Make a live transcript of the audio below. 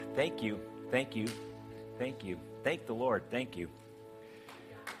Thank you. Thank you. Thank you. Thank the Lord. Thank you.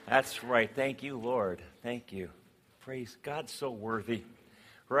 That's right. Thank you, Lord. Thank you. Praise God, so worthy.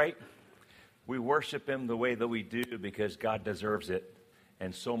 Right? We worship him the way that we do because God deserves it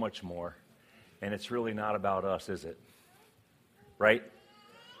and so much more. And it's really not about us, is it? Right?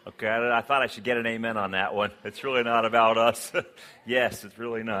 Okay, I thought I should get an amen on that one. It's really not about us. Yes, it's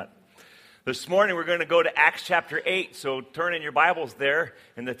really not. This morning we're going to go to Acts chapter 8, so turn in your Bibles there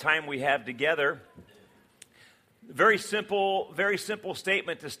in the time we have together. Very simple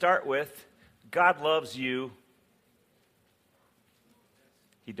statement to start with. God loves you.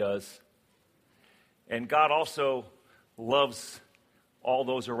 He does. And God also loves all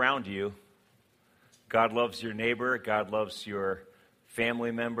those around you. God loves your neighbor. God loves your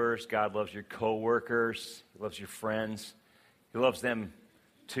family members. God loves your co-workers. He loves your friends. He loves them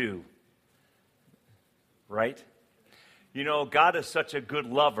too. Right? You know, God is such a good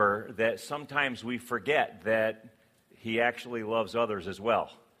lover that sometimes we forget that he actually loves others as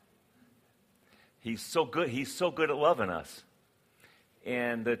well. He's so good. He's so good at loving us.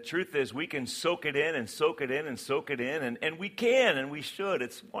 And the truth is we can soak it in and soak it in and soak it in. And we can and we should.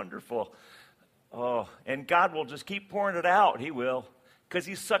 It's wonderful. Oh, and God will just keep pouring it out. He will. Because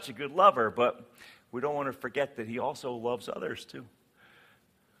he's such a good lover. But we don't want to forget that he also loves others too.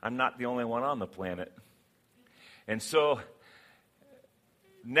 I'm not the only one on the planet. And so,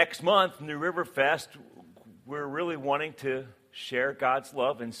 next month, New River Fest, we're really wanting to share God's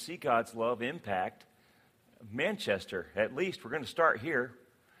love and see God's love impact Manchester. At least we're going to start here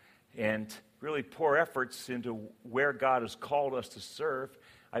and really pour efforts into where God has called us to serve.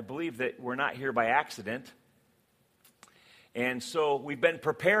 I believe that we're not here by accident. And so we've been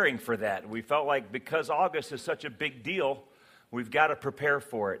preparing for that. We felt like because August is such a big deal, we've got to prepare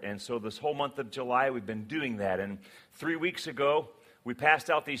for it. And so this whole month of July, we've been doing that. And 3 weeks ago, we passed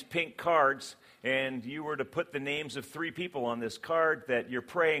out these pink cards, and you were to put the names of 3 people on this card that you're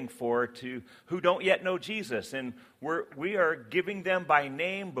praying for who don't yet know Jesus. And we are giving them by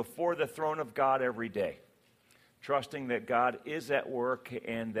name before the throne of God every day, trusting that God is at work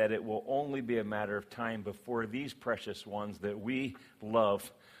and that it will only be a matter of time before these precious ones that we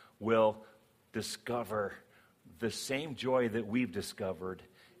love will discover the same joy that we've discovered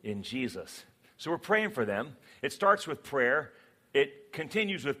in Jesus. So we're praying for them. It starts with prayer. It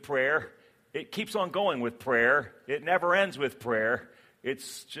continues with prayer. It keeps on going with prayer. It never ends with prayer.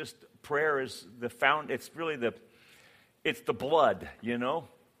 It's just prayer is it's really it's the blood, you know.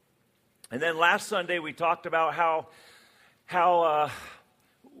 And then last Sunday we talked about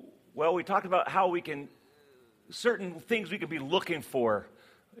we talked about how we can certain things we can be looking for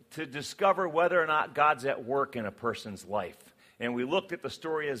to discover whether or not God's at work in a person's life. And we looked at the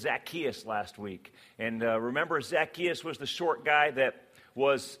story of Zacchaeus last week. And remember, Zacchaeus was the short guy that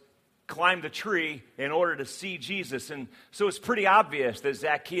climbed the tree in order to see Jesus. And so it's pretty obvious that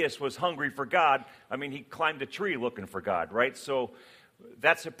Zacchaeus was hungry for God. I mean, he climbed a tree looking for God, right? So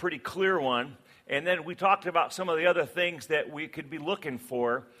that's a pretty clear one. And then we talked about some of the other things that we could be looking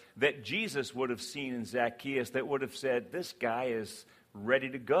for that Jesus would have seen in Zacchaeus that would have said, this guy is ready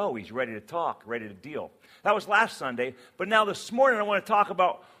to go. He's ready to talk, ready to deal. That was last Sunday. But now this morning I want to talk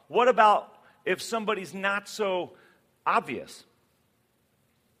about what about if somebody's not so obvious?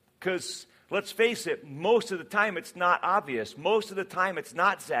 Because let's face it, most of the time it's not obvious. Most of the time it's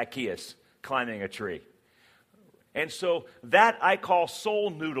not Zacchaeus climbing a tree. And so that I call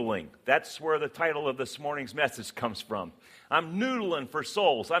soul noodling. That's where the title of this morning's message comes from. I'm noodling for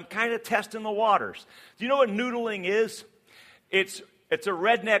souls. I'm kind of testing the waters. Do you know what noodling is? It's a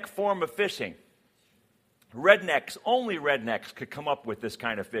redneck form of fishing. Only rednecks could come up with this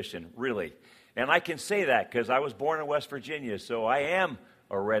kind of fishing, really. And I can say that because I was born in West Virginia, so I am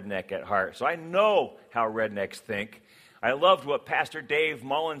a redneck at heart. So I know how rednecks think. I loved what Pastor Dave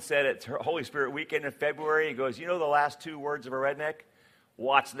Mullen said at Holy Spirit Weekend in February. He goes, you know the last 2 words of a redneck?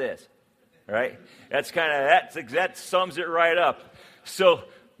 Watch this. Right? That sums it right up. So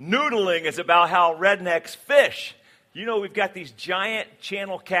noodling is about how rednecks fish. You know, we've got these giant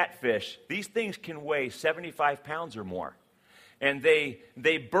channel catfish. These things can weigh 75 pounds or more. And they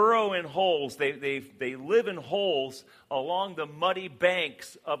burrow in holes. They live in holes along the muddy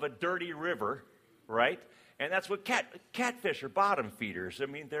banks of a dirty river, right? And that's what catfish are, bottom feeders. I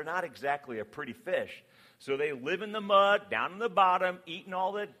mean, they're not exactly a pretty fish. So they live in the mud, down in the bottom, eating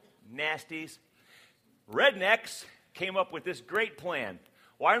all the nasties. Rednecks came up with this great plan.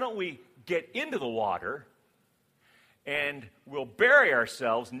 Why don't we get into the water and we'll bury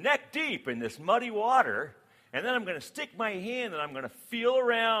ourselves neck deep in this muddy water, and then I'm going to stick my hand and I'm going to feel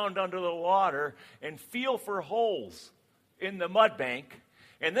around under the water and feel for holes in the mud bank,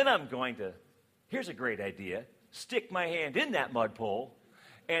 And then I'm going to, here's a great idea, stick my hand in that mud pole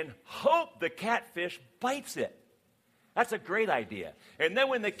and hope the catfish bites it. That's a great idea. And then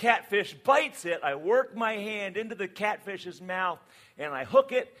when the catfish bites it, I work my hand into the catfish's mouth and I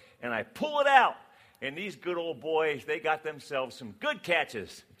hook it and I pull it out. And these good old boys, they got themselves some good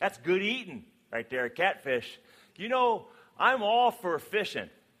catches. That's good eating right there, catfish. You know, I'm all for fishing,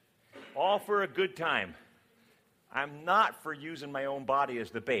 all for a good time. I'm not for using my own body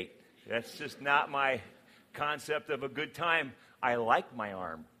as the bait. That's just not my concept of a good time. I like my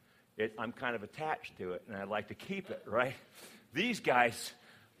arm. I'm kind of attached to it, and I like to keep it, right? These guys,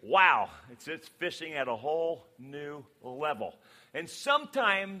 wow, it's fishing at a whole new level. And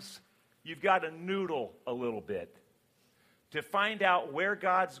sometimes you've got to noodle a little bit to find out where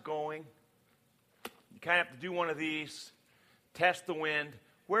God's going. You kind of have to do one of these, test the wind.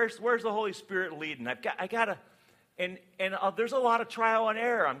 Where's the Holy Spirit leading? I got to, and there's a lot of trial and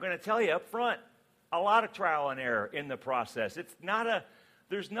error. I'm going to tell you up front, a lot of trial and error in the process.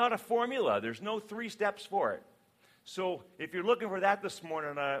 There's not a formula. There's no 3 steps for it. So if you're looking for that this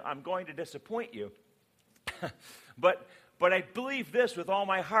morning, I'm going to disappoint you. But I believe this with all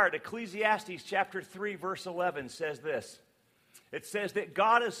my heart. Ecclesiastes chapter 3, verse 11 says this. It says that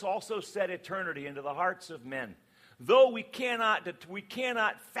God has also set eternity into the hearts of men, though we cannot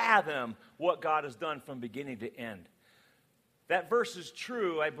fathom what God has done from beginning to end. That verse is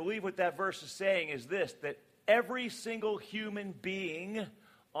true. I believe what that verse is saying is this, that every single human being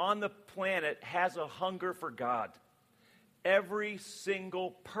on the planet has a hunger for God. Every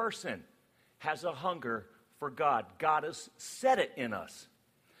single person has a hunger for God. God has set it in us.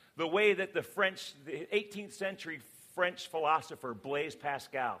 The way that the 18th century French philosopher Blaise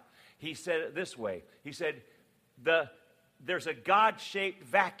Pascal, he said it this way. He said, there's a God-shaped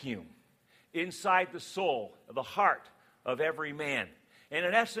vacuum inside the soul, the heart of every man. And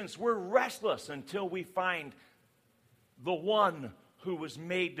in essence, we're restless until we find the one who was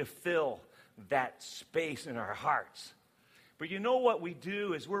made to fill that space in our hearts. But you know what we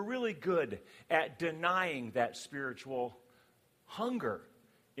do is we're really good at denying that spiritual hunger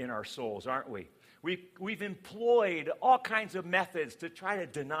in our souls, aren't we? We've employed all kinds of methods to try to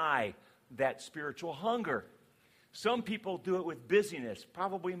deny that spiritual hunger. Some people do it with busyness.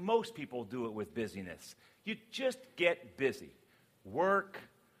 Probably most people do it with busyness. You just get busy. Work,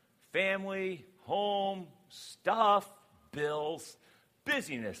 family, home, stuff, bills,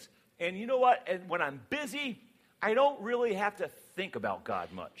 busyness. And you know what? And when I'm busy, I don't really have to think about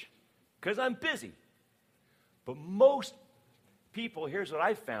God much because I'm busy. But most people, here's what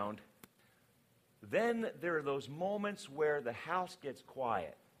I've found, then there are those moments where the house gets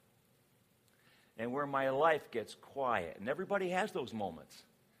quiet and where my life gets quiet. And everybody has those moments.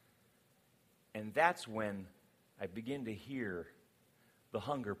 And that's when I begin to hear the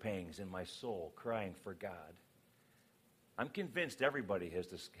hunger pangs in my soul crying for God. I'm convinced everybody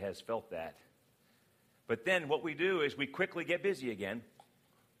has felt that. But then what we do is we quickly get busy again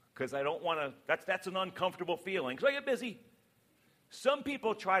because I don't want to, that's an uncomfortable feeling. So I get busy. Some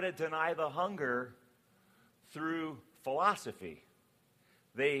people try to deny the hunger through philosophy.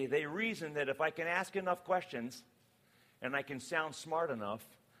 They reason that if I can ask enough questions and I can sound smart enough,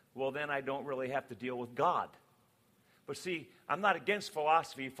 well, then I don't really have to deal with God. But see, I'm not against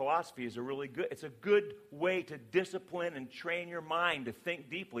philosophy. Philosophy is it's a good way to discipline and train your mind to think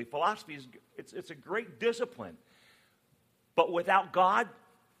deeply. Philosophy it's a great discipline. But without God,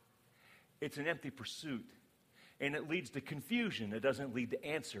 it's an empty pursuit. And it leads to confusion. It doesn't lead to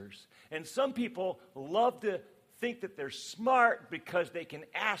answers. And some people love to think that they're smart because they can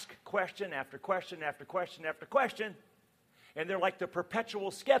ask question after question after question after question. And they're like the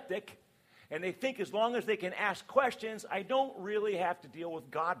perpetual skeptic. And they think as long as they can ask questions, I don't really have to deal with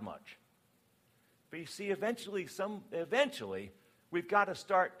God much. But you see, eventually, we've got to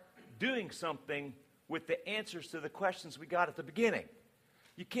start doing something with the answers to the questions we got at the beginning.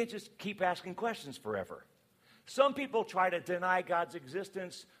 You can't just keep asking questions forever. Some people try to deny God's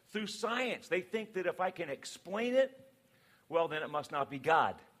existence through science. They think that if I can explain it, well, then it must not be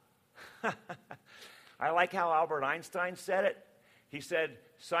God. I like how Albert Einstein said it. He said,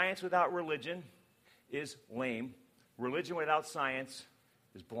 science without religion is lame. Religion without science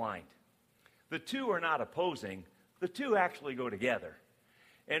is blind. The two are not opposing. The two actually go together.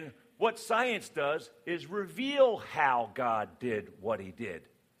 And what science does is reveal how God did what he did.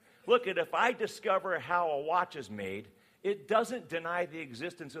 Look, if I discover how a watch is made, it doesn't deny the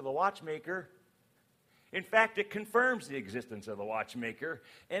existence of the watchmaker. In fact, it confirms the existence of the watchmaker,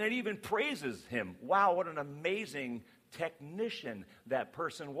 and it even praises him. Wow, what an amazing technician that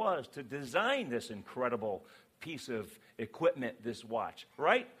person was to design this incredible piece of equipment, this watch,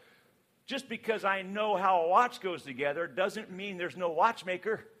 right? Just because I know how a watch goes together doesn't mean there's no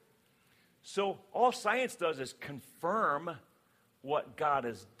watchmaker. So all science does is confirm what God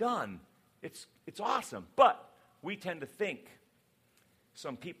has done. It's awesome. But we tend to think,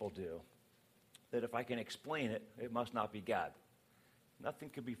 some people do, that if I can explain it, it must not be God. Nothing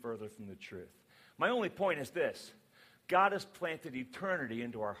could be further from the truth. My only point is this. God has planted eternity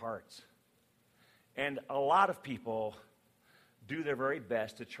into our hearts. And a lot of people do their very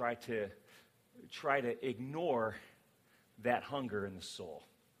best to try to ignore that hunger in the soul.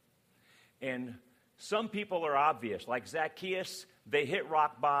 And some people are obvious, like Zacchaeus. They hit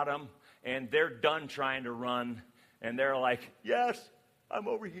rock bottom, and they're done trying to run. And they're like, yes, I'm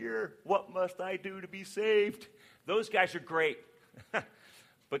over here. What must I do to be saved? Those guys are great.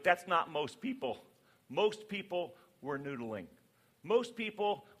 But that's not most people. Most people were noodling. Most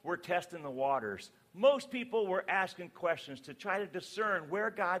people were testing the waters. Most people were asking questions to try to discern where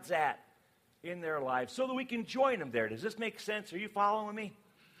God's at in their lives so that we can join him there. Does this make sense? Are you following me?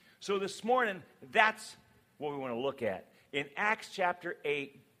 So this morning, that's what we want to look at. In Acts chapter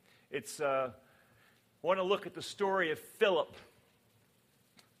 8, I want to look at the story of Philip.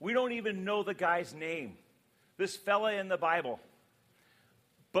 We don't even know the guy's name, this fella in the Bible.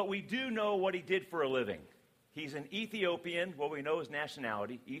 But we do know what he did for a living. He's an Ethiopian, what we know his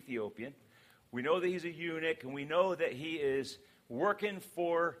nationality, Ethiopian. We know that he's a eunuch, and we know that he is working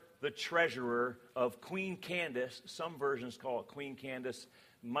for the treasurer of Queen Candace. Some versions call it Queen Candace.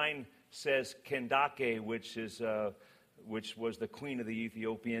 Mine says Kandake, which was the queen of the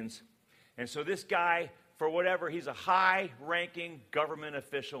Ethiopians. And so this guy, for whatever, he's a high-ranking government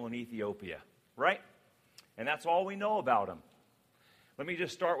official in Ethiopia, right? And that's all we know about him. Let me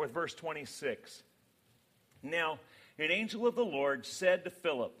just start with verse 26. Now, an angel of the Lord said to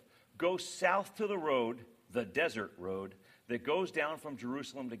Philip, go south to the road, the desert road, that goes down from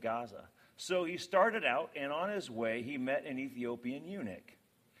Jerusalem to Gaza. So he started out, and on his way he met an Ethiopian eunuch,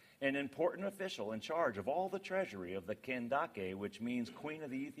 an important official in charge of all the treasury of the Kandake, which means queen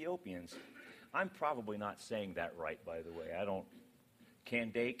of the Ethiopians. I'm probably not saying that right, by the way.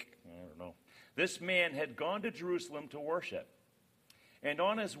 Kandake? I don't know. This man had gone to Jerusalem to worship. And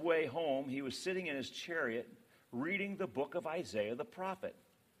on his way home, he was sitting in his chariot reading the book of Isaiah the prophet.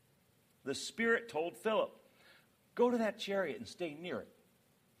 The Spirit told Philip, go to that chariot and stay near it.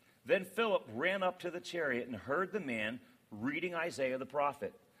 Then Philip ran up to the chariot and heard the man reading Isaiah the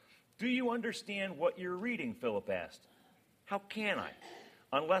prophet. Do you understand what you're reading? Philip asked. How can I,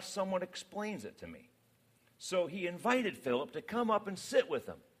 unless someone explains it to me? So he invited Philip to come up and sit with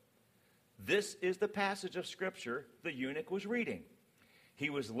him. This is the passage of Scripture the eunuch was reading. He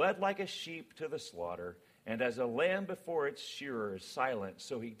was led like a sheep to the slaughter, and as a lamb before its shearer is silent,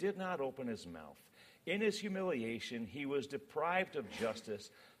 so he did not open his mouth. In his humiliation, he was deprived of justice.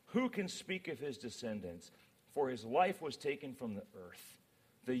 Who can speak of his descendants? For his life was taken from the earth.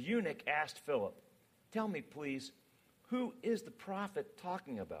 The eunuch asked Philip, tell me, please, who is the prophet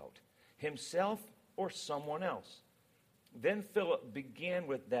talking about, himself or someone else? Then Philip began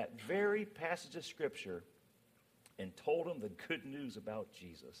with that very passage of Scripture and told him the good news about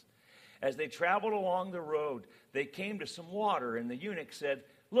Jesus. As they traveled along the road, they came to some water, and the eunuch said,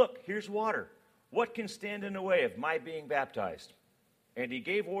 look, here's water. What can stand in the way of my being baptized? And he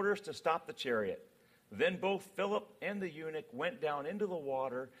gave orders to stop the chariot. Then both Philip and the eunuch went down into the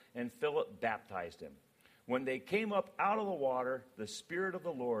water, and Philip baptized him. When they came up out of the water, the Spirit of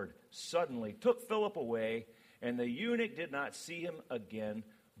the Lord suddenly took Philip away, and the eunuch did not see him again,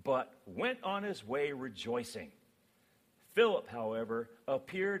 but went on his way rejoicing. Philip, however,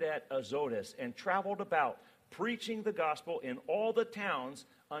 appeared at Azotus and traveled about, preaching the gospel in all the towns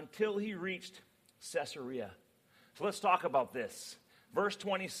until he reached Caesarea. So let's talk about this. Verse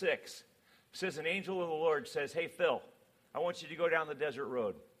 26 says, an angel of the Lord says, hey, Phil, I want you to go down the desert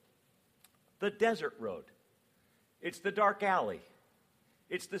road. The desert road. It's the dark alley.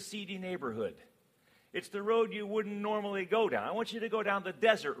 It's the seedy neighborhood. It's the road you wouldn't normally go down. I want you to go down the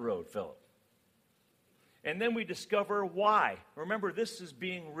desert road, Philip. And then we discover why. Remember, this is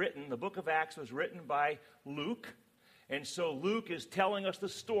being written, the book of Acts was written by Luke. And so Luke is telling us the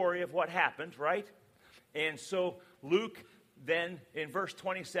story of what happened, right? And so Luke then in verse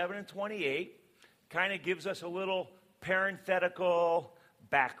 27 and 28 kind of gives us a little parenthetical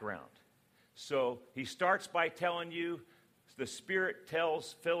background. So he starts by telling you, the Spirit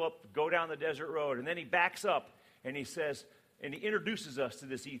tells Philip, go down the desert road. And then he backs up and he says, and he introduces us to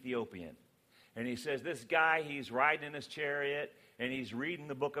this Ethiopian. And he says, this guy, he's riding in his chariot, and he's reading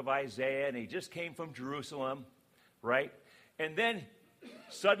the book of Isaiah, and he just came from Jerusalem, right? And then,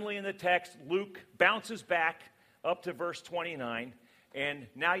 suddenly in the text, Luke bounces back up to verse 29. And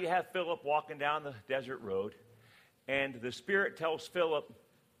now you have Philip walking down the desert road. And the Spirit tells Philip,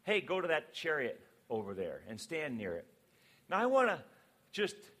 hey, go to that chariot over there and stand near it. Now I want to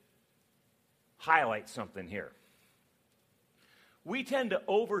just highlight something here. We tend to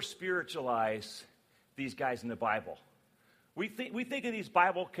over-spiritualize these guys in the Bible. We think of these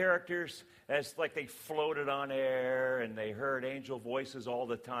Bible characters as like they floated on air and they heard angel voices all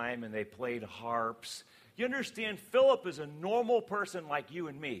the time and they played harps. You understand, Philip is a normal person like you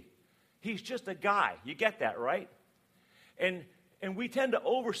and me. He's just a guy. You get that, right? And we tend to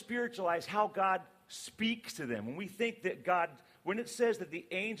over-spiritualize how God speaks to them. When we think that God, when it says that the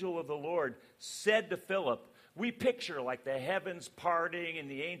angel of the Lord said to Philip, we picture like the heavens parting and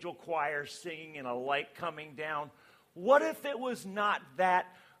the angel choir singing and a light coming down. What if it was not that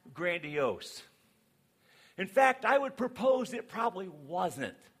grandiose? In fact, I would propose it probably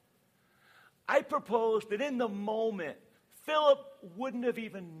wasn't. I propose that in the moment, Philip wouldn't have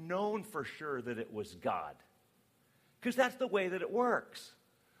even known for sure that it was God. Because that's the way that it works.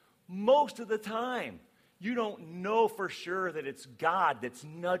 Most of the time, you don't know for sure that it's God that's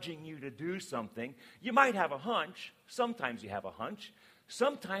nudging you to do something. You might have a hunch. Sometimes you have a hunch.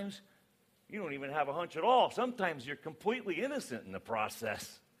 Sometimes you don't even have a hunch at all. Sometimes you're completely innocent in the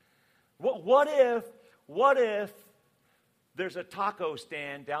process. What if there's a taco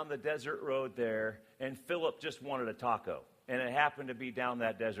stand down the desert road there, and Philip just wanted a taco, and it happened to be down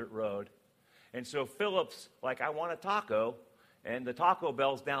that desert road? And so Philip's like, I want a taco, and the Taco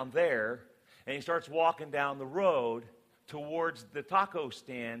Bell's down there, and he starts walking down the road towards the taco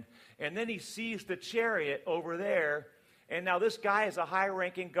stand, and then he sees the chariot over there, and now this guy is a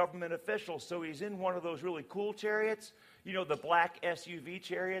high-ranking government official, so he's in one of those really cool chariots, you know, the black SUV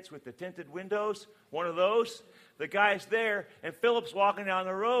chariots with the tinted windows, one of those. The guy's there, and Philip's walking down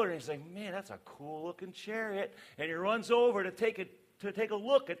the road, and he's like, man, that's a cool-looking chariot, and he runs over to take a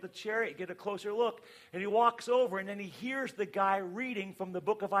look at the chariot, get a closer look. And he walks over, and then he hears the guy reading from the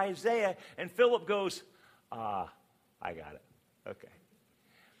book of Isaiah, and Philip goes, I got it. Okay.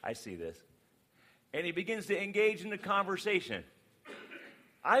 I see this. And he begins to engage in the conversation.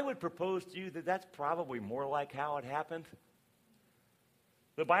 I would propose to you that that's probably more like how it happened.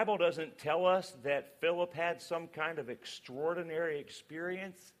 The Bible doesn't tell us that Philip had some kind of extraordinary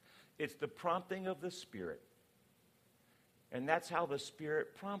experience. It's the prompting of the Spirit. And that's how the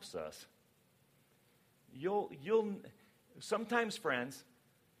Spirit prompts us. You'll sometimes, friends,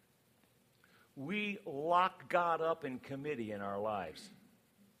 we lock God up in committee in our lives.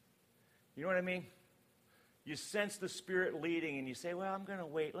 You know what I mean? You sense the Spirit leading and you say, well, I'm going to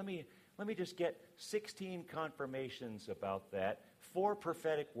wait. Let me just get 16 confirmations about that, 4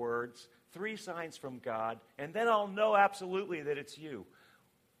 prophetic words, 3 signs from God, and then I'll know absolutely that it's you.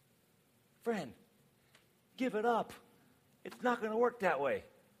 Friend, give it up. It's not going to work that way.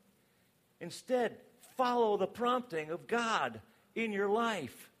 Instead, follow the prompting of God in your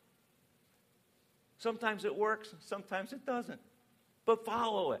life. Sometimes it works, sometimes it doesn't. But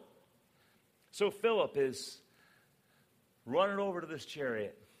follow it. So Philip is running over to this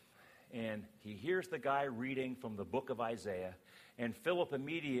chariot, and he hears the guy reading from the book of Isaiah, and Philip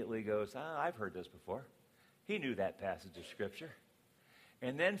immediately goes, I've heard this before. He knew that passage of Scripture.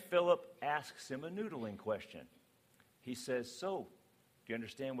 And then Philip asks him a noodling question. He says, so, do you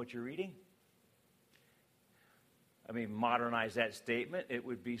understand what you're reading? I mean, modernize that statement. It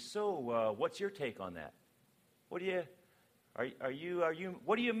would be, so, what's your take on that? What do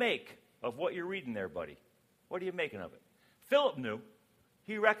you make of what you're reading there, buddy? What are you making of it? Philip knew.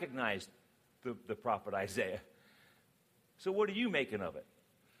 He recognized the prophet Isaiah. So what are you making of it?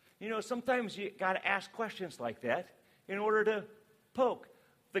 You know, sometimes you got to ask questions like that in order to poke.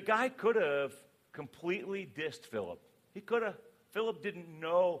 The guy could have completely dissed Philip. Philip didn't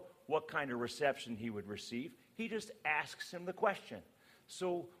know what kind of reception he would receive. He just asks him the question.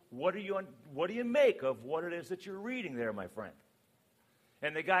 So what do you make of what it is that you're reading there, my friend?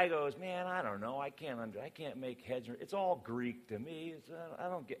 And the guy goes, man, I don't know. I can't make heads. It's all Greek to me. I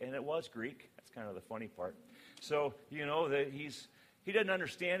don't get. And it was Greek. That's kind of the funny part. So you know that he doesn't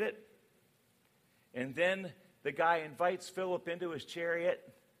understand it. And then the guy invites Philip into his chariot.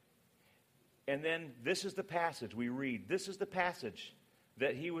 And then this is the passage we read. This is the passage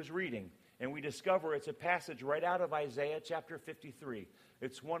that he was reading. And we discover it's a passage right out of Isaiah chapter 53.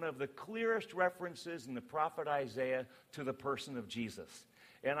 It's one of the clearest references in the prophet Isaiah to the person of Jesus.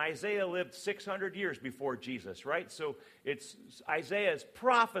 And Isaiah lived 600 years before Jesus, right? So Isaiah is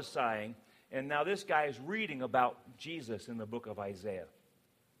prophesying, and now this guy is reading about Jesus in the book of Isaiah.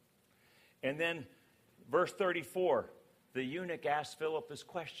 And then verse 34, the eunuch asked Philip this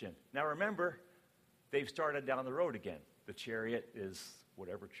question. Now remember, they've started down the road again. The chariot is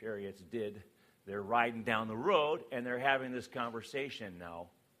whatever chariots did. They're riding down the road, and they're having this conversation now.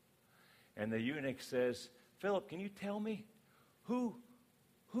 And the eunuch says, Philip, can you tell me who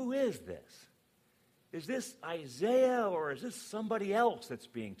is this? Is this Isaiah, or is this somebody else that's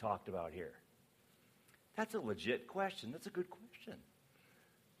being talked about here? That's a legit question. That's a good question.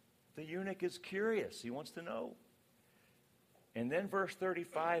 The eunuch is curious. He wants to know. And then verse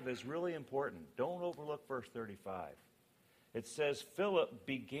 35 is really important. Don't overlook verse 35. It says, Philip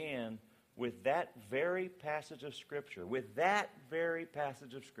began with that very passage of Scripture,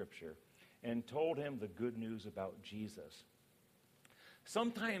 and told him the good news about Jesus.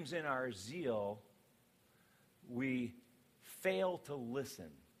 Sometimes in our zeal, we fail to listen.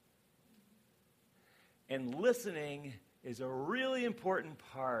 And listening is a really important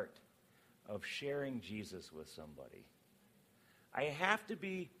part of sharing Jesus with somebody. I have to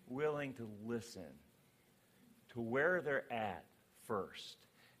be willing to listen to where they're at first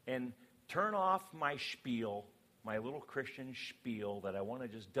and turn off my spiel, my little Christian spiel that I want to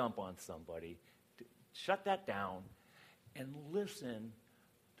just dump on somebody. Shut that down and listen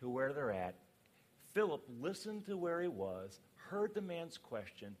to where they're at. Philip listened to where he was, heard the man's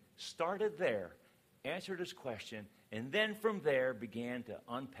question, started there, answered his question, and then from there began to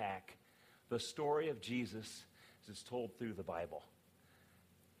unpack the story of Jesus as it's told through the Bible.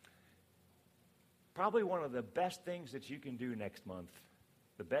 Probably one of the best things that you can do next month,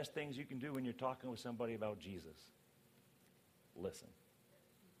 the best things you can do when you're talking with somebody about Jesus, listen.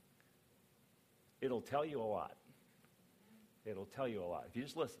 It'll tell you a lot. It'll tell you a lot if you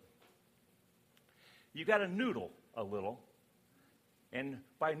just listen. You got to noodle a little. And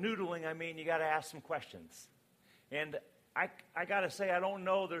by noodling, I mean you got to ask some questions. And I got to say, I don't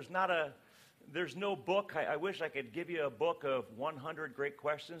know, there's no book. I wish I could give you a book of 100 great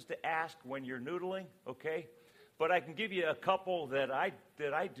questions to ask when you're noodling, okay? But I can give you a couple that I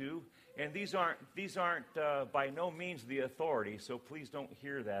do, and these aren't by no means the authority, so please don't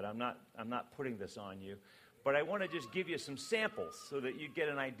hear that. I'm not putting this on you. But I want to just give you some samples so that you get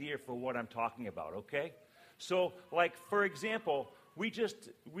an idea for what I'm talking about, okay? So, like, for example, we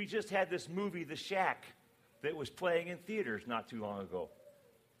just had this movie, The Shack, that was playing in theaters not too long ago.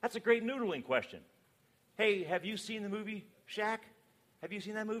 That's a great noodling question. Hey, have you seen the movie Shack? Have you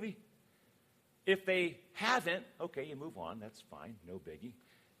seen that movie? If they haven't, okay, you move on. That's fine. No biggie.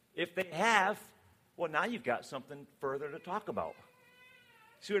 If they have, well, now you've got something further to talk about.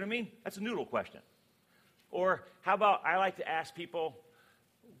 See what I mean? That's a noodle question. Or how about I like to ask people,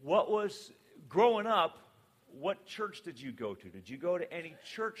 what was, growing up, what church did you go to? Did you go to any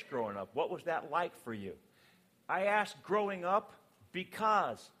church growing up? What was that like for you? I ask growing up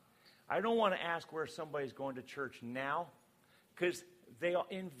because I don't want to ask where somebody's going to church now, because they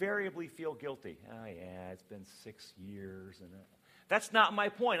invariably feel guilty. Oh, yeah, it's been 6 years. That's not my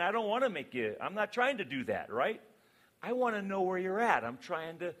point. I don't want to make you, I'm not trying to do that, right? I want to know where you're at. I'm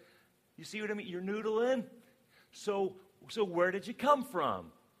trying to, you see what I mean? You're noodling. So where did you come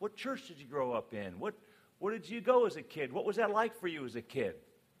from? What church did you grow up in? What did you go as a kid? What was that like for you as a kid?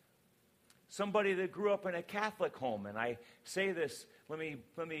 Somebody that grew up in a Catholic home, and I say this, let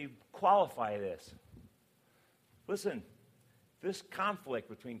me qualify this. Listen, this conflict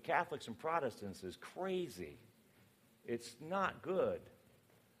between Catholics and Protestants is crazy. It's not good.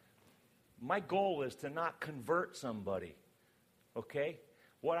 My goal is to not convert somebody, okay?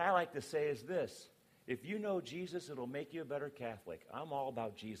 What I like to say is this. If you know Jesus, it'll make you a better Catholic. I'm all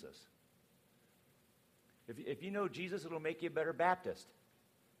about Jesus. If you know Jesus, it'll make you a better Baptist.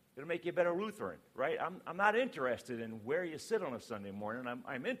 It'll make you a better Lutheran, right? I'm not interested in where you sit on a Sunday morning.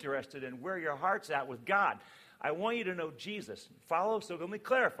 I'm interested in where your heart's at with God. I want you to know Jesus. Follow? So let me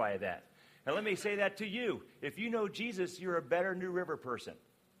clarify that. And let me say that to you. If you know Jesus, you're a better New River person.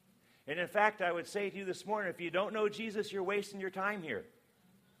 And in fact, I would say to you this morning, if you don't know Jesus, you're wasting your time here.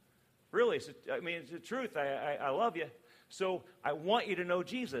 Really, it's the truth. I love you. So I want you to know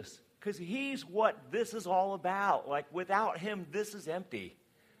Jesus, because he's what this is all about. Like, without him, this is empty.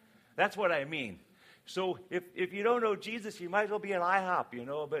 That's what I mean. So if you don't know Jesus, you might as well be an IHOP, you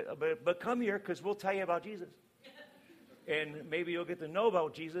know. But come here, because we'll tell you about Jesus. And maybe you'll get to know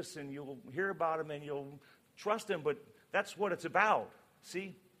about Jesus, and you'll hear about him, and you'll trust him. But that's what it's about,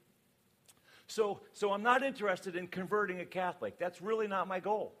 see? So I'm not interested in converting a Catholic. That's really not my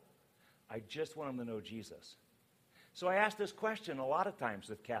goal. I just want them to know Jesus. So I ask this question a lot of times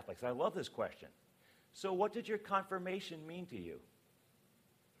with Catholics. I love this question. So what did your confirmation mean to you?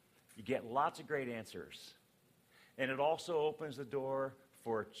 You get lots of great answers. And it also opens the door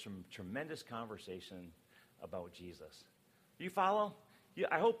for some tremendous conversation about Jesus. You follow?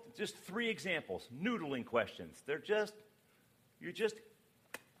 I hope just 3 examples, noodling questions. You're just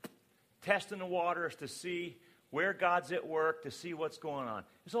testing the waters to see where God's at work, to see what's going on.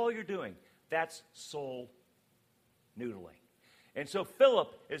 That's all you're doing. That's soul noodling. And so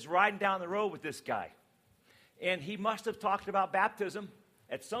Philip is riding down the road with this guy. And he must have talked about baptism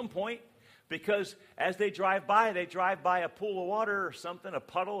at some point, because as they drive by a pool of water or something, a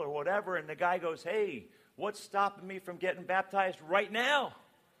puddle or whatever, and the guy goes, "Hey, what's stopping me from getting baptized right now?"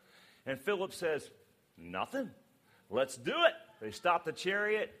 And Philip says, "Nothing. Let's do it." They stop the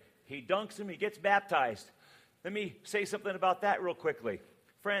chariot. He dunks him. He gets baptized. Let me say something about that real quickly.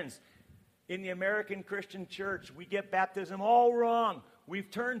 Friends, in the American Christian church, we get baptism all wrong. We've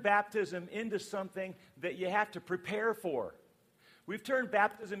turned baptism into something that you have to prepare for. We've turned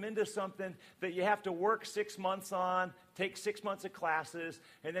baptism into something that you have to work 6 months on, take 6 months of classes,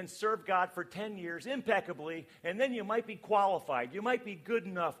 and then serve God for 10 years impeccably, and then you might be qualified. You might be good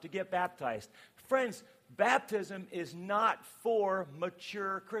enough to get baptized. Friends, baptism is not for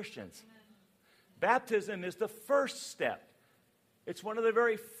mature Christians. Baptism is the first step. It's one of the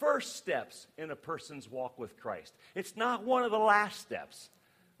very first steps in a person's walk with Christ. It's not one of the last steps.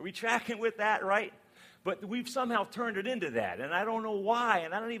 Are we tracking with that, right? But we've somehow turned it into that, and I don't know why,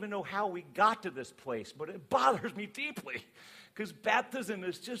 and I don't even know how we got to this place, but it bothers me deeply, because baptism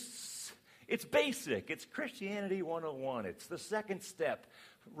is just, it's basic. It's Christianity 101. It's the second step.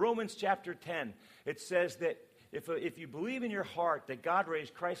 Romans chapter 10, it says that if you believe in your heart that God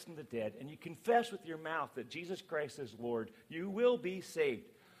raised Christ from the dead, and you confess with your mouth that Jesus Christ is Lord, you will be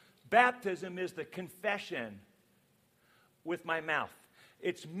saved. Baptism is the confession with my mouth.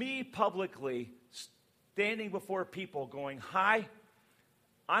 It's me publicly standing before people going, "Hi,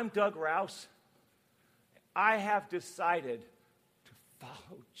 I'm Doug Rouse. I have decided to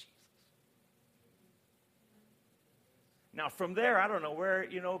follow Jesus." Now, from there, I don't know where,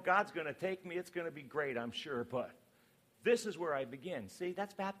 God's going to take me. It's going to be great, I'm sure. But this is where I begin. See,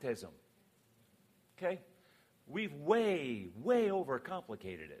 that's baptism. Okay? We've way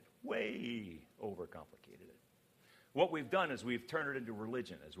overcomplicated it. Way overcomplicated it. What we've done is we've turned it into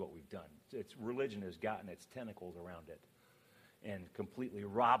religion, is what we've done. Religion has gotten its tentacles around it and completely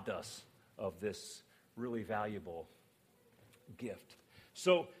robbed us of this really valuable gift.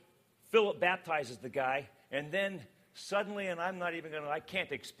 So Philip baptizes the guy, and then suddenly, and I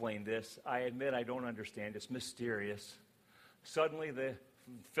can't explain this. I admit I don't understand. It's mysterious. Suddenly,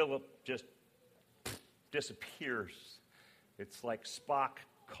 Philip just disappears. It's like Spock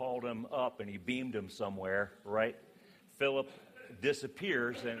called him up and he beamed him somewhere, right? Philip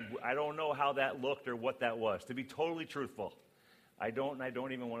disappears, and I don't know how that looked or what that was. To be totally truthful, I don't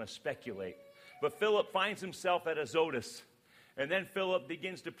even want to speculate. But Philip finds himself at Azotus. And then Philip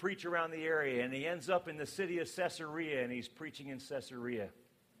begins to preach around the area, and he ends up in the city of Caesarea, and he's preaching in Caesarea.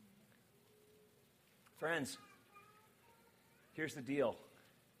 Friends, here's the deal.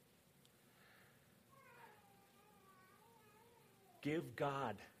 Give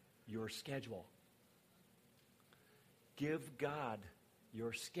God your schedule. Give God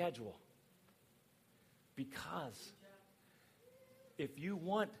your schedule. Because if you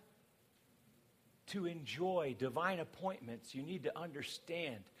want to enjoy divine appointments, you need to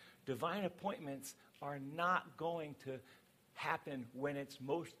understand divine appointments are not going to happen when it's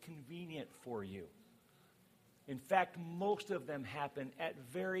most convenient for you. In fact, most of them happen at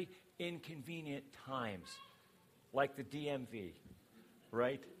very inconvenient times, like the DMV,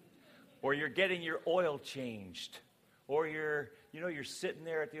 right? Or you're getting your oil changed, or you're sitting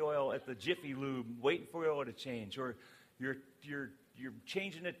there at the Jiffy Lube waiting for your oil to change, or you're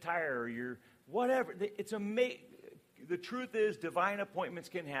changing a tire, or you're whatever. It's amazing. The truth is, divine appointments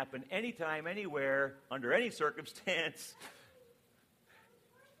can happen anytime, anywhere, under any circumstance.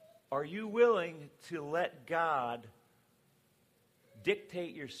 Are you willing to let God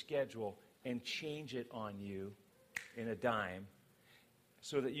dictate your schedule and change it on you in a dime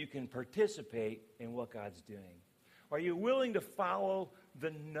so that you can participate in what God's doing? Are you willing to follow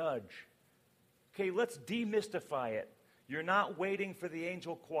the nudge? Okay, let's demystify it. You're not waiting for the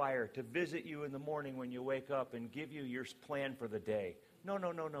angel choir to visit you in the morning when you wake up and give you your plan for the day.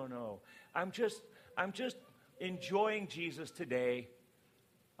 No. I'm just enjoying Jesus today.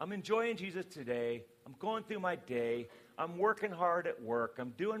 I'm enjoying Jesus today. I'm going through my day. I'm working hard at work.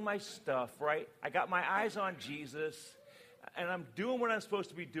 I'm doing my stuff, right? I got my eyes on Jesus, and I'm doing what I'm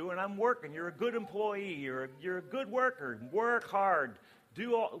supposed to be doing. I'm working. You're a good employee. You're a good worker. Work hard.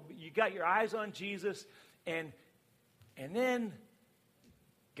 You got your eyes on Jesus, and then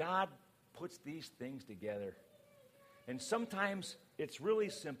God puts these things together. And sometimes it's really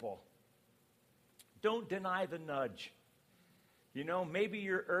simple. Don't deny the nudge. You know, maybe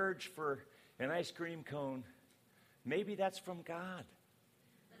your urge for an ice cream cone, maybe that's from God.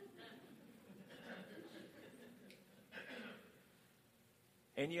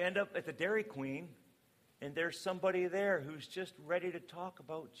 And you end up at the Dairy Queen, and there's somebody there who's just ready to talk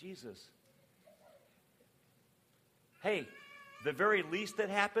about Jesus. Hey, the very least that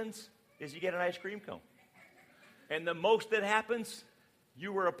happens is you get an ice cream cone. And the most that happens,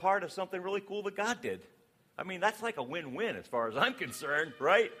 you were a part of something really cool that God did. I mean, that's like a win-win as far as I'm concerned,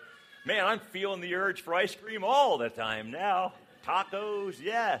 right? Man, I'm feeling the urge for ice cream all the time now. Tacos,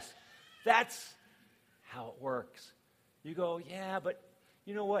 yes. That's how it works. You go, yeah, but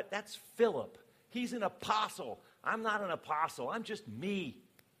you know what? That's Philip. He's an apostle. I'm not an apostle. I'm just me.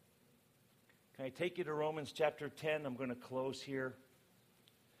 Can I take you to Romans chapter 10? I'm going to close here.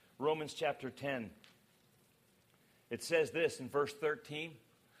 Romans chapter 10. It says this in verse 13.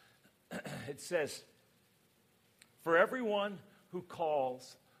 It says, "For everyone who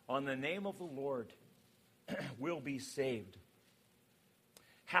calls on the name of the Lord will be saved.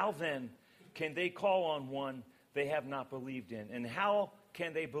 How then can they call on one they have not believed in? And how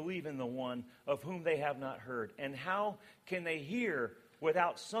can they believe in the one of whom they have not heard? And how can they hear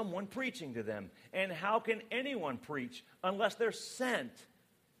without someone preaching to them? And how can anyone preach unless they're sent?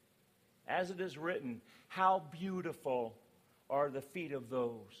 As it is written, how beautiful are the feet of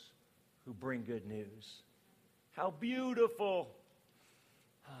those who bring good news." How beautiful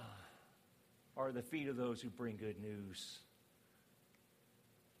are the feet of those who bring good news.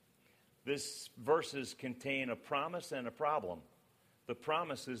 These verses contain a promise and a problem. The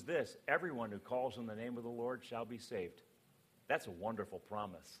promise is this: everyone who calls on the name of the Lord shall be saved. That's a wonderful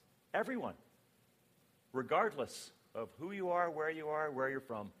promise. Everyone, regardless of who you are, where you're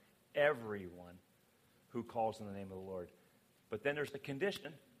from, everyone who calls on the name of the Lord. But then there's the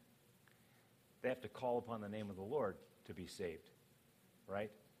condition. They have to call upon the name of the Lord to be saved,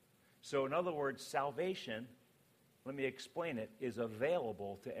 right? So in other words, salvation, let me explain it, is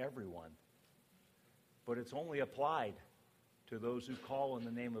available to everyone. But it's only applied to those who call in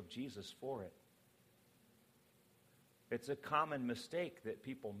the name of Jesus for it. It's a common mistake that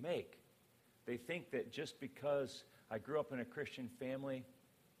people make. They think that just because I grew up in a Christian family,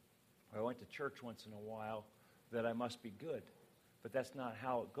 or I went to church once in a while, that I must be good. But that's not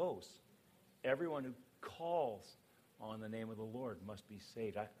how it goes. Everyone who calls on the name of the Lord must be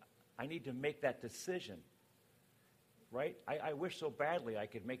saved. I need to make that decision, right? I wish so badly I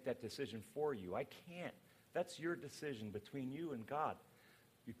could make that decision for you. I can't. That's your decision between you and God.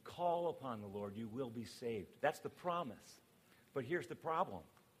 You call upon the Lord, you will be saved. That's the promise. But here's the problem.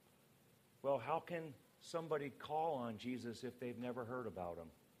 Well, how can somebody call on Jesus if they've never heard about him?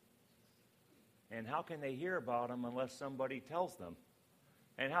 And how can they hear about him unless somebody tells them?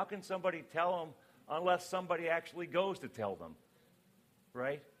 And how can somebody tell them unless somebody actually goes to tell them?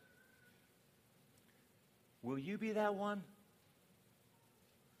 Right? Will you be that one?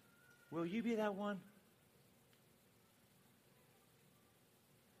 Will you be that one?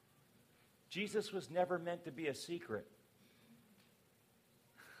 Jesus was never meant to be a secret.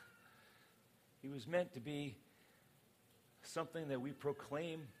 He was meant to be something that we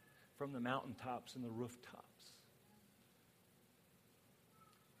proclaim from the mountaintops and the rooftops.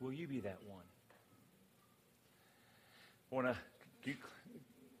 Will you be that one? Want to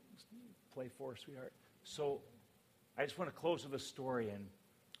play for us, sweetheart? So I just want to close with a story, and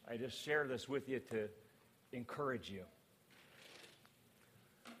I just share this with you to encourage you.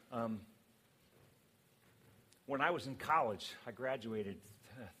 When I was in college, I graduated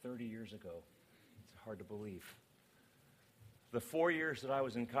 30 years ago. It's hard to believe. The 4 years that I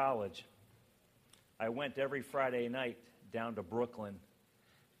was in college, I went every Friday night down to Brooklyn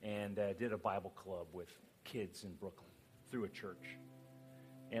and did a Bible club with kids in Brooklyn through a church.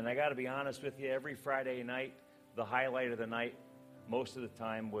 And I got to be honest with you, every Friday night, the highlight of the night, most of the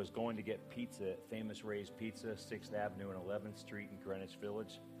time, was going to get pizza at Famous Ray's Pizza, 6th Avenue and 11th Street in Greenwich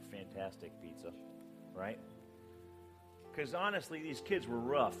Village. Fantastic pizza, right? Because honestly, these kids were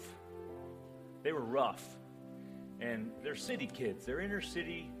rough. They were rough. And they're city kids. They're inner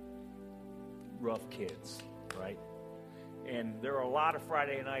city rough kids, right? And there were a lot of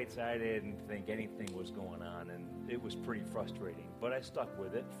Friday nights I didn't think anything was going on, and it was pretty frustrating. But I stuck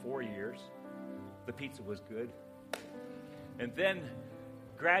with it 4 years. The pizza was good. And then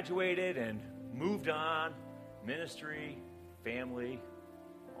graduated and moved on, ministry, family,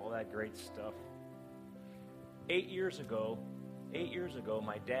 all that great stuff. 8 years ago,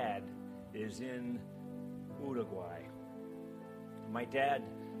 my dad is in Uruguay. My dad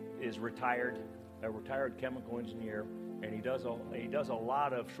is a retired chemical engineer, and he does a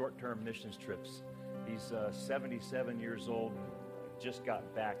lot of short-term missions trips. He's 77 years old, just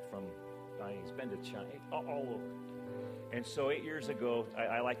got back from, he's been to China, all over. And so 8 years ago,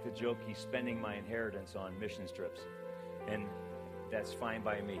 I like to joke he's spending my inheritance on mission trips. And that's fine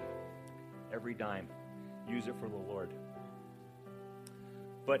by me. Every dime, use it for the Lord.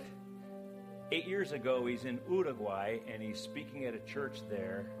 But 8 years ago, he's in Uruguay, and he's speaking at a church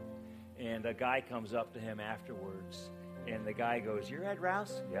there. And a guy comes up to him afterwards, and the guy goes, "You're Ed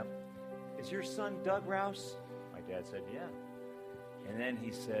Rouse?" "Yep." "Is your son Doug Rouse?" My dad said, "Yeah." And then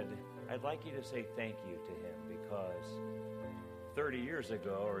he said, "I'd like you to say thank you to him because 30 years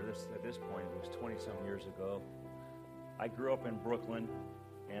ago, or at this point it was 20-some years ago, I grew up in Brooklyn,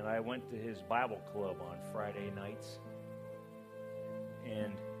 and I went to his Bible club on Friday nights.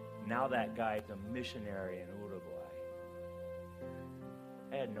 And now that guy's a missionary in Uruguay."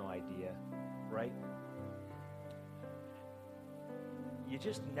 I had no idea, right? You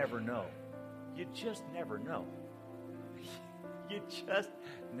just never know. You just never know. You just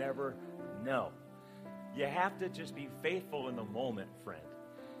never know. You have to just be faithful in the moment, friend.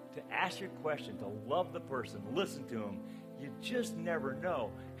 To ask your question, to love the person, listen to them. You just never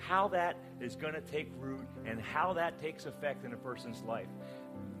know how that is going to take root and how that takes effect in a person's life.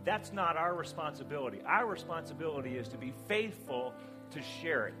 That's not our responsibility. Our responsibility is to be faithful to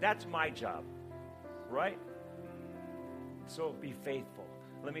share it. That's my job, right? So be faithful.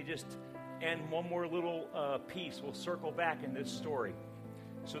 Let me just end one more little piece. We'll circle back in this story.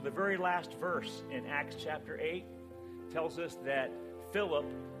 So the very last verse in Acts chapter 8 tells us that Philip,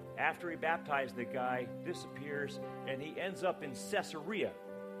 after he baptized the guy, disappears, and he ends up in Caesarea.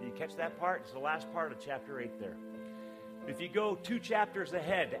 Did you catch that part? It's the last part of chapter 8 there. If you go 2 chapters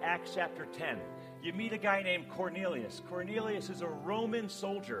ahead to Acts chapter 10, you meet a guy named Cornelius. Cornelius is a Roman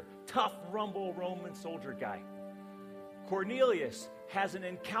soldier, tough, rumble Roman soldier guy. Cornelius has an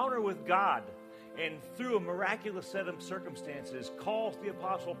encounter with God, and through a miraculous set of circumstances, calls the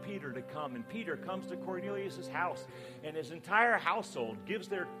apostle Peter to come. And Peter comes to Cornelius' house, and his entire household gives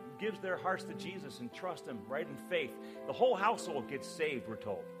their hearts to Jesus and trust him right in faith. The whole household gets saved, we're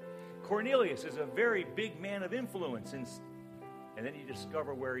told. Cornelius is a very big man of influence, and then you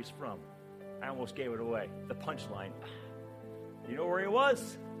discover where he's from. I almost gave it away. The punchline. You know where he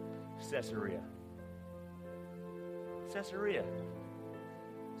was? Caesarea. Caesarea.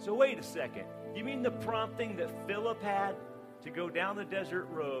 So wait a second. You mean the prompting that Philip had to go down the desert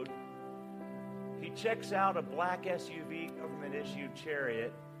road? He checks out a black SUV, government-issued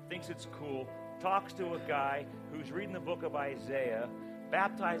chariot, thinks it's cool, talks to a guy who's reading the book of Isaiah,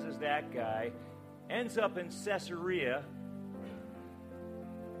 baptizes that guy, ends up in Caesarea.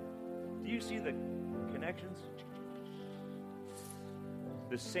 Do you see the connections?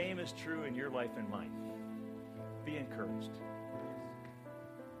 The same is true in your life and mine. Be encouraged.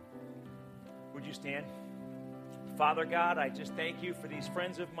 Would you stand? Father God, I just thank you for these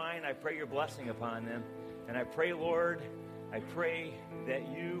friends of mine. I pray your blessing upon them. And I pray, Lord, I pray that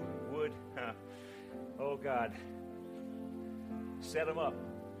you would, oh God, set them up.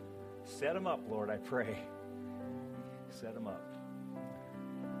 Set them up, Lord, I pray. Set them up.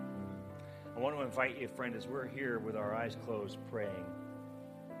 I want to invite you, friend, as we're here with our eyes closed praying,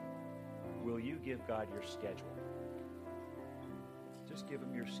 will you give God your schedule? Just give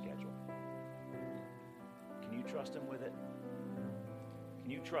him your schedule. Can you trust him with it? Can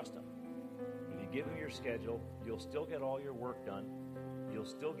you trust him? If you give him your schedule, you'll still get all your work done. You'll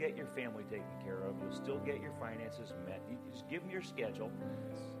still get your family taken care of. You'll still get your finances met. You just give him your schedule.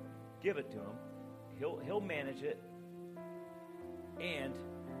 Give it to him. He'll manage it. And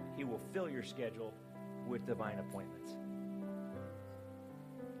he will fill your schedule with divine appointments.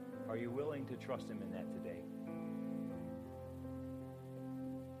 Are you willing to trust him in that today?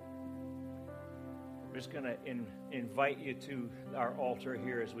 I'm just going to invite you to our altar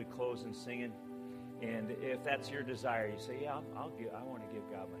here as we close in singing. And if that's your desire, you say, yeah, I want to give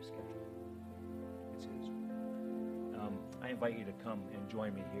God my schedule. It's his. I invite you to come and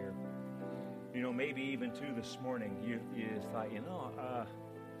join me here. You know, maybe even too this morning, you thought,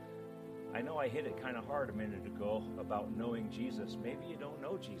 I know I hit it kind of hard a minute ago about knowing Jesus. Maybe you don't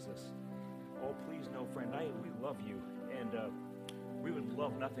know Jesus. Oh, please know, friend, we love you. And we would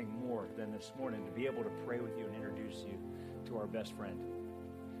love nothing more than this morning to be able to pray with you and introduce you to our best friend.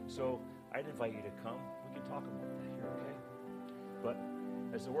 So I'd invite you to come. We can talk about that here, okay? But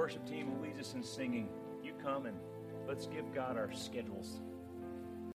as the worship team leads us in singing, you come and let's give God our schedules.